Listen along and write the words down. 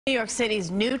New York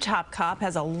City's new top cop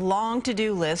has a long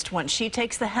to-do list once she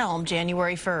takes the helm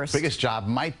January 1st. Biggest job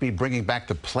might be bringing back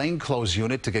the plainclothes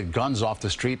unit to get guns off the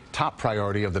street. Top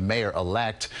priority of the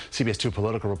mayor-elect. CBS 2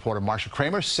 political reporter Marcia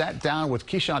Kramer sat down with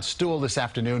Keechant Sewell this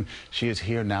afternoon. She is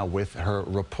here now with her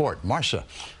report. Marcia.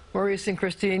 Maurice and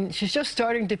Christine, she's just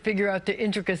starting to figure out the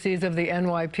intricacies of the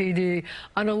NYPD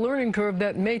on a learning curve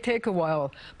that may take a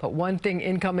while. But one thing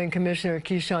incoming Commissioner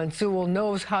Keechant Sewell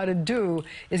knows how to do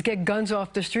is get guns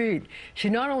off the street. She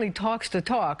not only talks the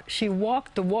talk, she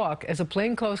walked the walk as a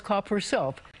plainclothes cop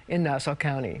herself in Nassau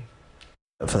County.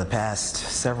 For the past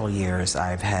several years,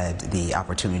 I've had the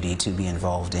opportunity to be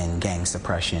involved in gang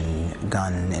suppression,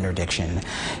 gun interdiction.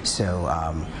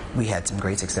 So we had some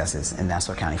great successes in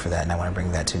Nassau County for that, and I want to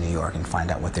bring that to New York and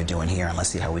find out what they're doing here, and let's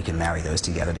see how we can marry those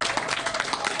together.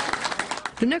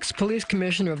 The next police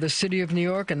commissioner of the city of New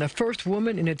York and the first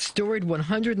woman in its storied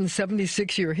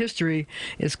 176-year history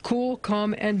is cool,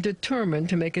 calm, and determined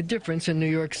to make a difference in New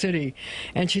York City.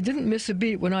 And she didn't miss a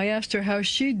beat when I asked her how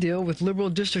she'd deal with liberal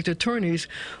district attorneys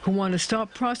who want to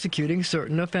stop prosecuting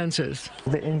certain offenses.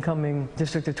 The incoming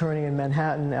district attorney in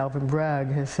Manhattan, Alvin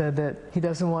Bragg, has said that he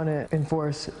doesn't want to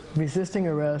enforce resisting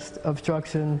arrest,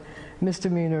 obstruction,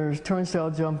 misdemeanors,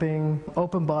 turnstile jumping,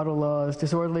 open bottle laws,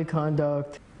 disorderly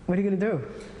conduct. What are you going to do?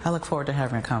 I look forward to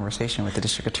having a conversation with the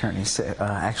district attorneys to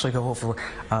actually go over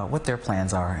what their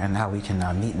plans are and how we can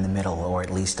meet in the middle, or at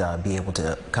least be able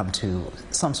to come to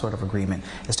some sort of agreement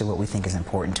as to what we think is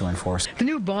important to enforce. The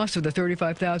new boss of the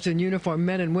 35,000 uniformed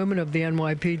men and women of the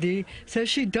NYPD says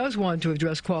she does want to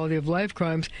address quality of life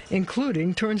crimes,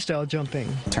 including turnstile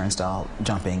jumping. Turnstile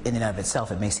jumping, in and of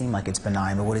itself, it may seem like it's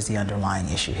benign, but what is the underlying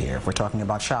issue here? If we're talking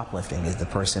about shoplifting, is the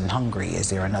person hungry? Is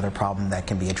there another problem that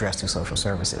can be addressed through social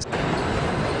services?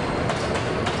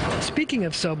 Speaking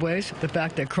of subways, the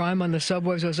fact that crime on the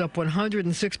subways was up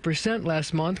 106%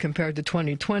 last month compared to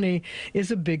 2020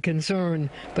 is a big concern.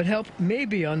 But help may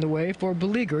be on the way for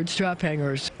beleaguered strap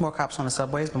hangers. More cops on the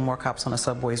subways, but more cops on the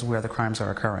subways where the crimes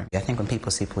are occurring. I think when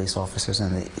people see police officers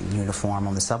in the uniform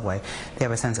on the subway, they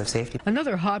have a sense of safety.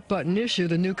 Another hot-button issue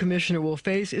the new commissioner will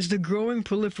face is the growing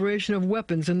proliferation of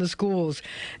weapons in the schools,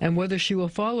 and whether she will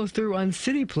follow through on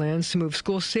city plans to move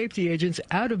school safety agents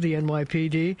out of the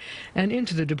NYPD and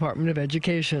into the Department of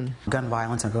Education. Gun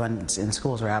violence and guns in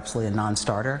schools are absolutely a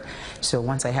non-starter. So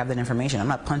once I have that information, I'm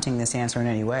not punting this answer in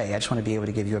any way. I just want to be able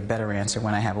to give you a better answer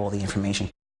when I have all the information.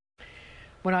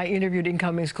 When I interviewed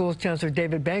incoming schools chancellor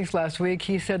David Banks last week,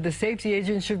 he said the safety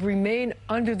agents should remain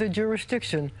under the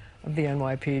jurisdiction of the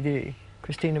NYPD.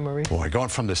 Christina Marie. Boy, going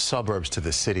from the suburbs to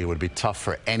the city would be tough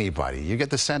for anybody. You get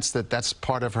the sense that that's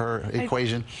part of her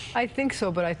equation? I think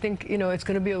so, but I think, you know, it's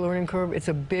going to be a learning curve. It's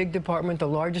a big department, the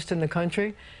largest in the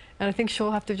country. And I think she'll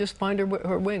have to just find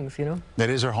her wings, you know? It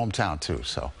is her hometown, too,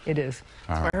 so. It is.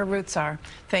 That's where her roots are.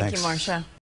 Thank you, Marcia.